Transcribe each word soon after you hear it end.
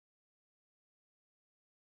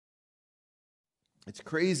It's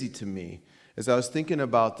crazy to me. As I was thinking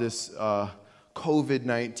about this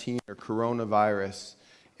COVID-19 or coronavirus,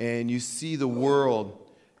 and you see the world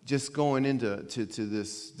just going into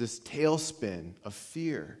this tailspin of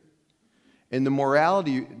fear. And the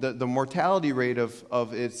mortality rate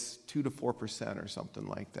of it's 2 to 4% or something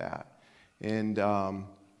like that. And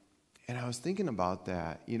I was thinking about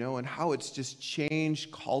that, and how it's just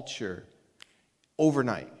changed culture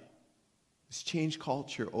overnight. It's changed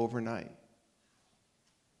culture overnight.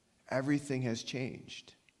 Everything has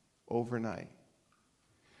changed overnight.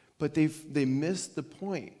 But they missed the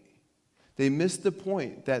point. They missed the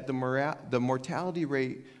point that the mortality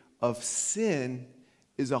rate of sin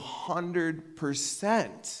is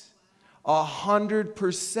 100%.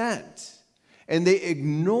 100%. And they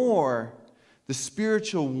ignore the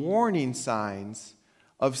spiritual warning signs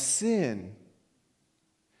of sin.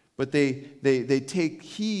 But they take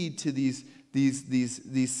heed to these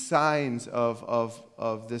signs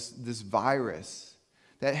of this virus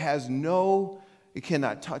that has it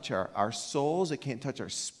cannot touch our souls, it can't touch our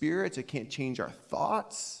spirits, it can't change our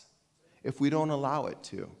thoughts if we don't allow it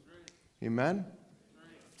to. Amen?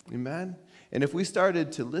 Amen? And if we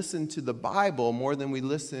started to listen to the Bible more than we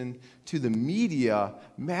listen to the media,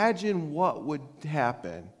 imagine what would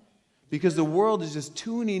happen. Because the world is just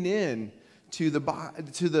tuning in to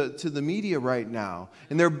the media right now.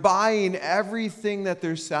 And they're buying everything that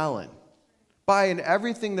they're selling. Buying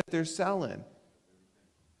everything that they're selling.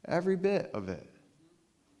 Every bit of it.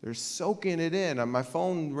 They're soaking it in. My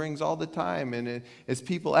phone rings all the time, and it's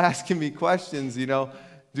people asking me questions, and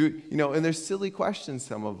they're silly questions,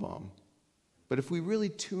 some of them. But if we really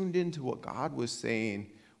tuned into what God was saying,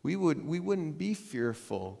 we wouldn't be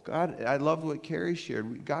fearful. God, I love what Carrie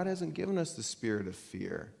shared. God hasn't given us the spirit of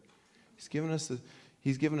fear. He's given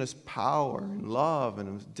us power and love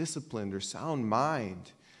and a disciplined or sound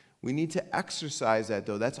mind. We need to exercise that,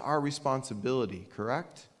 though. That's our responsibility,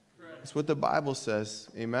 correct? That's what the Bible says.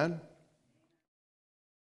 Amen?